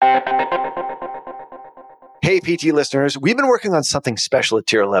Hey, PT listeners, we've been working on something special at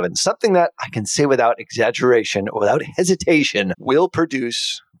Tier 11, something that I can say without exaggeration or without hesitation will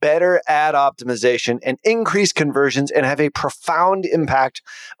produce better ad optimization and increase conversions and have a profound impact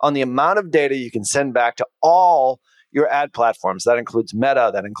on the amount of data you can send back to all your ad platforms. That includes Meta,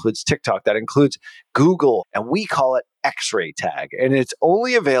 that includes TikTok, that includes Google, and we call it X-Ray Tag. And it's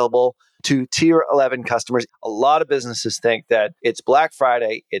only available to Tier 11 customers. A lot of businesses think that it's Black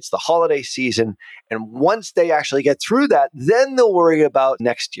Friday, it's the holiday season, and once they actually get through that, then they'll worry about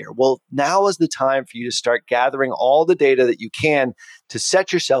next year. Well, now is the time for you to start gathering all the data that you can to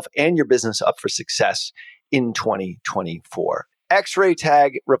set yourself and your business up for success in 2024. X-Ray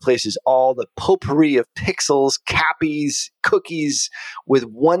Tag replaces all the potpourri of pixels, cappies, cookies with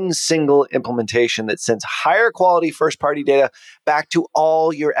one single implementation that sends higher quality first-party data back to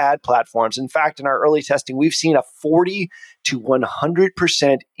all your ad platforms. In fact, in our early testing, we've seen a 40 to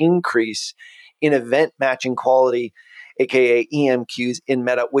 100% increase in event matching quality, aka EMQs in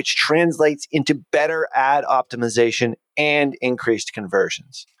Meta, which translates into better ad optimization and increased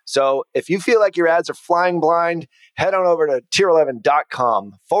conversions. So if you feel like your ads are flying blind, head on over to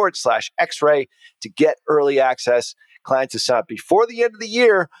tier11.com/X-ray to get early access. Clients who sign up before the end of the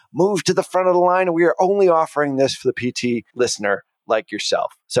year move to the front of the line, and we are only offering this for the PT listener like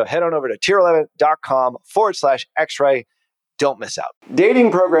yourself. So head on over to tier11.com/X-ray. Don't miss out.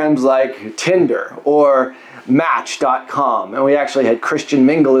 Dating programs like Tinder or Match.com, and we actually had Christian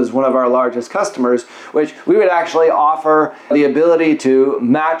Mingle as one of our largest customers, which we would actually offer the ability to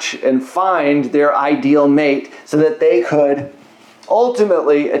match and find their ideal mate so that they could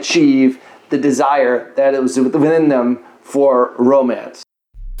ultimately achieve the desire that it was within them for romance.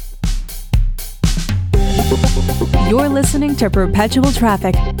 You're listening to Perpetual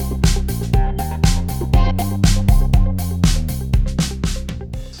Traffic.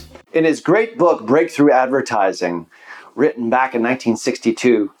 In his great book, Breakthrough Advertising, written back in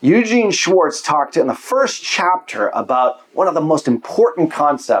 1962, Eugene Schwartz talked in the first chapter about one of the most important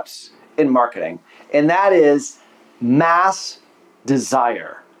concepts in marketing, and that is mass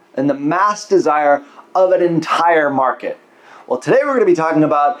desire, and the mass desire of an entire market. Well, today we're going to be talking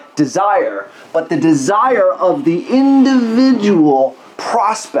about desire, but the desire of the individual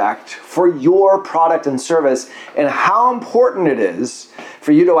prospect for your product and service, and how important it is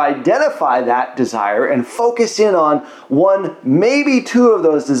for you to identify that desire and focus in on one, maybe two of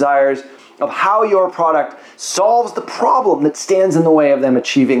those desires of how your product solves the problem that stands in the way of them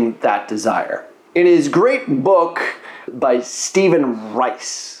achieving that desire. In his great book by Stephen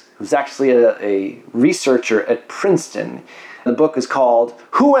Rice, who's actually a researcher at Princeton, the book is called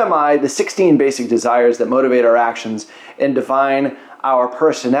Who Am I? The 16 Basic Desires That Motivate Our Actions and Define Our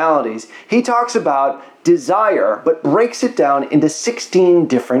Personalities. He talks about desire, but breaks it down into 16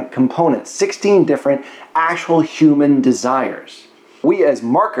 different components, 16 different actual human desires. We as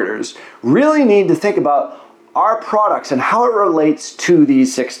marketers really need to think about our products and how it relates to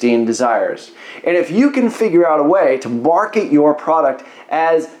these 16 desires. And if you can figure out a way to market your product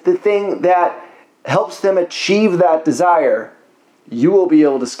as the thing that helps them achieve that desire, you will be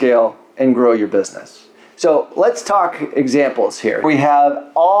able to scale and grow your business. So let's talk examples here. We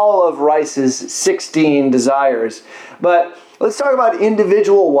have all of Rice's 16 desires, but let's talk about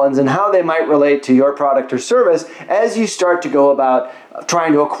individual ones and how they might relate to your product or service as you start to go about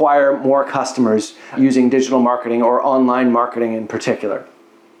trying to acquire more customers using digital marketing or online marketing in particular.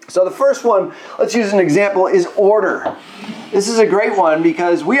 So the first one, let's use an example, is order. This is a great one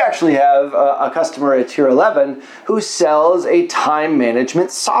because we actually have a customer at Tier 11 who sells a time management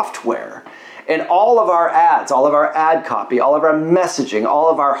software. And all of our ads, all of our ad copy, all of our messaging, all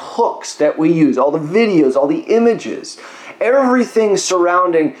of our hooks that we use, all the videos, all the images, everything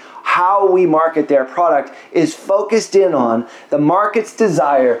surrounding how we market their product is focused in on the market's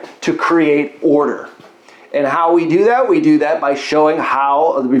desire to create order. And how we do that by showing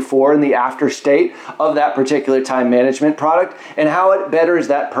how the before and the after state of that particular time management product and how it betters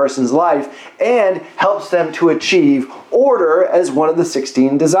that person's life and helps them to achieve order as one of the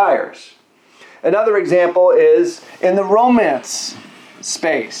 16 desires. Another example is in the romance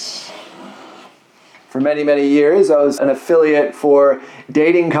space. For many, many years, I was an affiliate for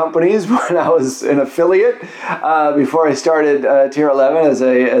dating companies when I was an affiliate before I started Tier 11 as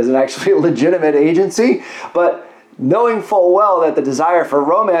an actually legitimate agency. But knowing full well that the desire for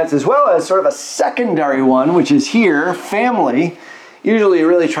romance, as well as sort of a secondary one, which is here, family, usually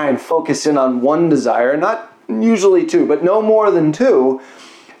really try and focus in on one desire, not usually two, but no more than two.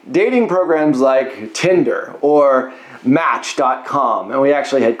 dating programs like Tinder or Match.com, and we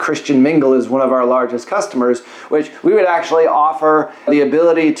actually had Christian Mingle as one of our largest customers, which we would actually offer the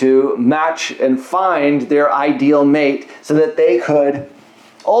ability to match and find their ideal mate so that they could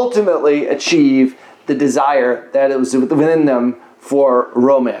ultimately achieve the desire that it was within them for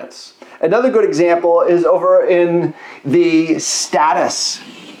romance. Another good example is over in the status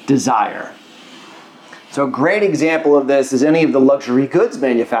desire. So a great example of this is any of the luxury goods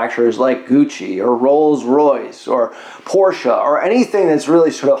manufacturers like Gucci or Rolls-Royce or Porsche or anything that's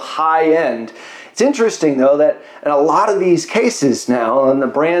really sort of high-end. It's interesting, though, that in a lot of these cases now, and the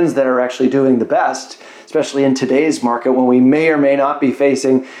brands that are actually doing the best, especially in today's market when we may or may not be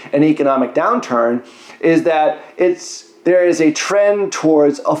facing an economic downturn, is that there is a trend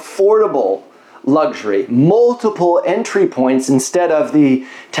towards affordable luxury, multiple entry points instead of the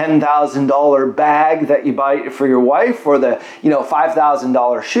 $10,000 bag that you buy for your wife or the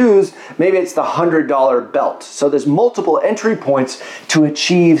 $5,000 shoes. Maybe it's the $100 belt. So there's multiple entry points to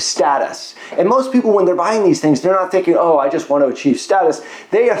achieve status. And most people, when they're buying these things, they're not thinking, oh, I just want to achieve status.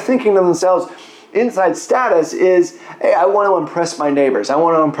 They are thinking to themselves, inside status is, hey, I want to impress my neighbors. I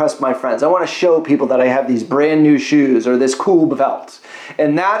want to impress my friends. I want to show people that I have these brand new shoes or this cool belt.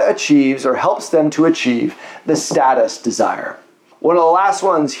 And that achieves or helps them to achieve the status desire. One of the last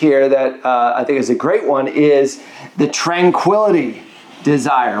ones here that I think is a great one is the tranquility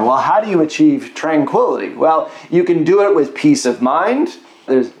desire. Well, how do you achieve tranquility? Well, you can do it with peace of mind.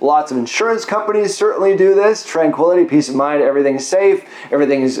 There's lots of insurance companies certainly do this. Tranquility, peace of mind, everything's safe,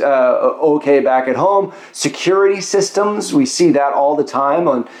 everything's okay back at home. Security systems, we see that all the time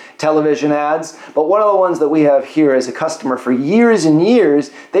on television ads. But one of the ones that we have here as a customer for years and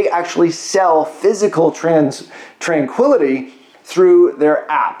years, they actually sell physical tranquility through their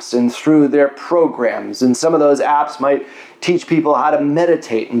apps and through their programs. And some of those apps might teach people how to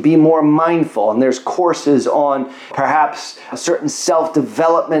meditate and be more mindful. And there's courses on perhaps a certain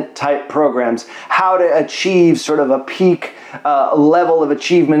self-development type programs, how to achieve sort of a peak level of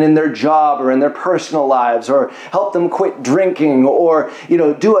achievement in their job or in their personal lives, or help them quit drinking, or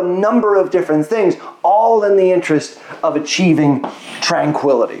do a number of different things, all in the interest of achieving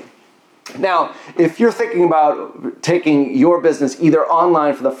tranquility. Now, if you're thinking about taking your business either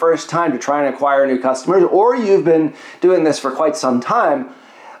online for the first time to try and acquire new customers, or you've been doing this for quite some time,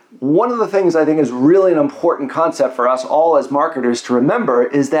 one of the things I think is really an important concept for us all as marketers to remember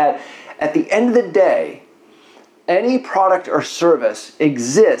is that at the end of the day, any product or service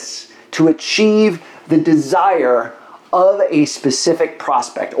exists to achieve the desire of a specific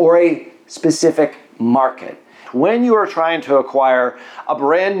prospect or a specific market. When you are trying to acquire a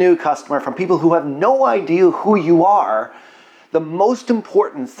brand new customer from people who have no idea who you are, the most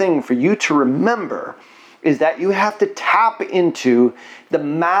important thing for you to remember is that you have to tap into the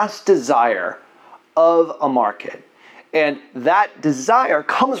mass desire of a market. And that desire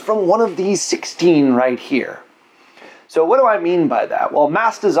comes from one of these 16 right here. So what do I mean by that? Well,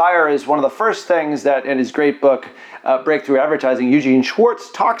 mass desire is one of the first things that in his great book, Breakthrough Advertising, Eugene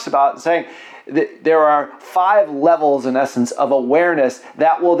Schwartz talks about, saying there are 5 levels, in essence, of awareness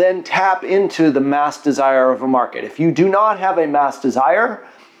that will then tap into the mass desire of a market. If you do not have a mass desire,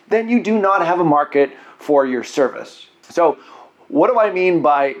 then you do not have a market for your service. So what do I mean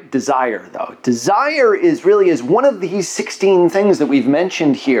by desire, though? Desire is one of these 16 things that we've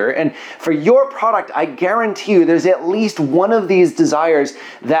mentioned here. And for your product, I guarantee you there's at least one of these desires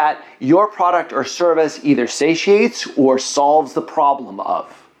that your product or service either satiates or solves the problem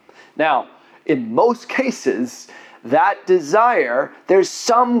of. Now, in most cases, that desire, there's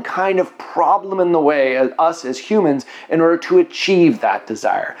some kind of problem in the way of us as humans in order to achieve that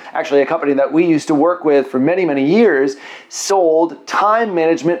desire. Actually, a company that we used to work with for many, many years sold time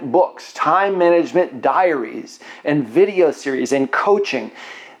management books, time management diaries, and video series and coaching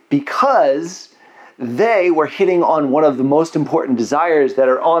because they were hitting on one of the most important desires that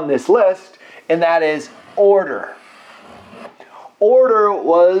are on this list, and that is order. Order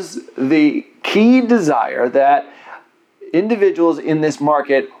was the key desire that individuals in this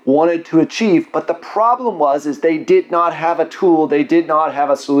market wanted to achieve, but the problem was they did not have a tool, they did not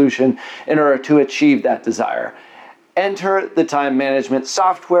have a solution in order to achieve that desire. Enter the time management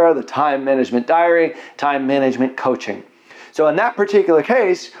software, the time management diary, time management coaching. So in that particular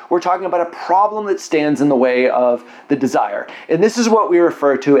case, we're talking about a problem that stands in the way of the desire. And this is what we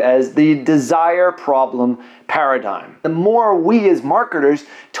refer to as the desire problem paradigm. The more we as marketers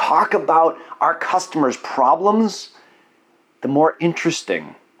talk about our customers' problems, the more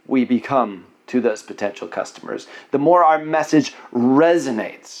interesting we become to those potential customers, the more our message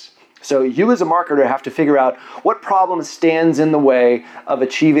resonates. So you as a marketer have to figure out what problem stands in the way of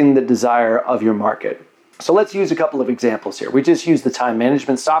achieving the desire of your market. So let's use a couple of examples here. We just used the time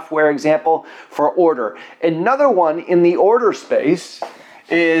management software example for order. Another one in the order space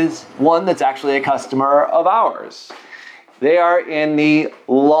is one that's actually a customer of ours. They are in the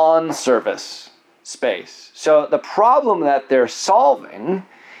lawn service space. So the problem that they're solving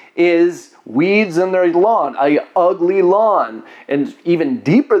is weeds in their lawn, an ugly lawn. And even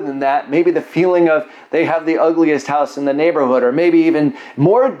deeper than that, maybe the feeling of they have the ugliest house in the neighborhood, or maybe even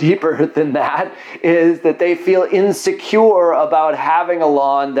more deeper than that is that they feel insecure about having a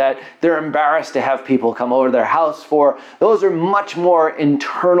lawn that they're embarrassed to have people come over to their house for. Those are much more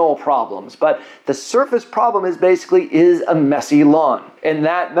internal problems. But the surface problem is basically a messy lawn. And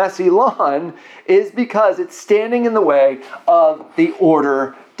that messy lawn is because it's standing in the way of the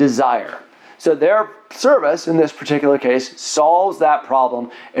order desire. So their service, in this particular case, solves that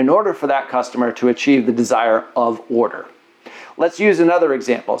problem in order for that customer to achieve the desire of order. Let's use another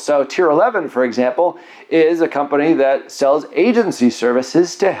example. So Tier 11, for example, is a company that sells agency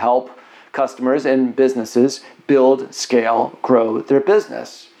services to help customers and businesses build, scale, grow their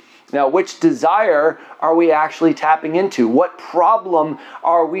business. Now, which desire are we actually tapping into? What problem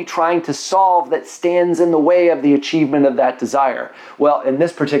are we trying to solve that stands in the way of the achievement of that desire? Well, in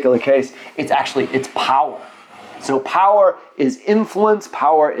this particular case, it's power. So power is influence,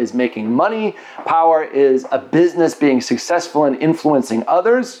 power is making money, power is a business being successful and influencing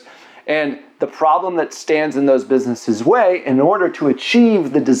others. And the problem that stands in those businesses' way in order to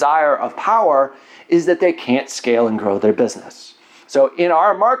achieve the desire of power is that they can't scale and grow their business. So in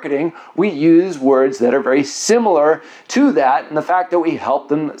our marketing, we use words that are very similar to that, and the fact that we help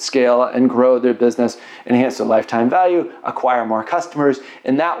them scale and grow their business, enhance their lifetime value, acquire more customers,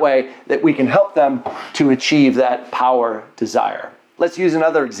 in that way that we can help them to achieve that power desire. Let's use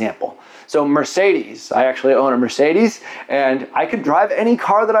another example. So Mercedes, I actually own a Mercedes, and I could drive any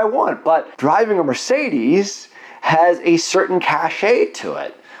car that I want, but driving a Mercedes has a certain cachet to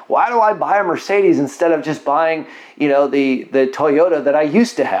it. Why do I buy a Mercedes instead of just buying, the Toyota that I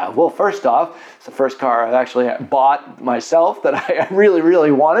used to have? Well, first off, it's the first car I actually bought myself that I really,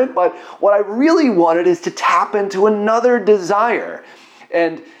 really wanted. But what I really wanted is to tap into another desire.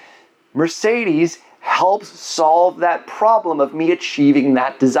 And Mercedes helps solve that problem of me achieving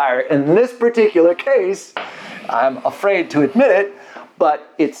that desire. In this particular case, I'm afraid to admit it,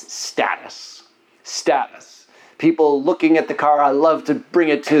 but it's status. Status. People looking at the car, I love to bring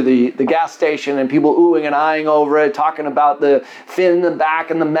it to the gas station and people oohing and eyeing over it, talking about the fin in the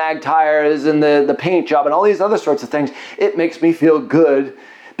back and the mag tires and the paint job and all these other sorts of things. It makes me feel good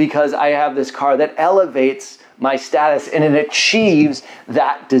because I have this car that elevates my status and it achieves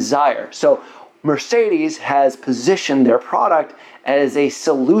that desire. So Mercedes has positioned their product as a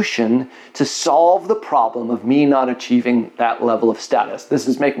solution to solve the problem of me not achieving that level of status. This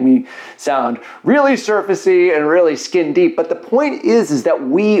is making me sound really surfacey and really skin deep, but the point is that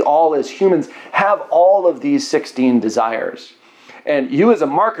we all as humans have all of these 16 desires. And you as a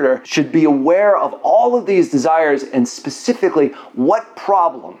marketer should be aware of all of these desires and specifically what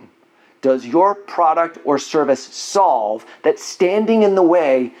problem does your product or service solve that's standing in the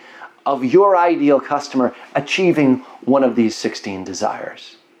way of your ideal customer achieving one of these 16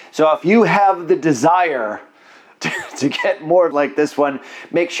 desires. So if you have the desire to get more like this one,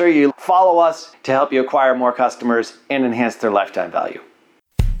 make sure you follow us to help you acquire more customers and enhance their lifetime value.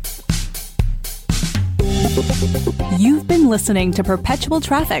 You've been listening to Perpetual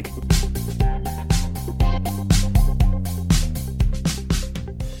Traffic,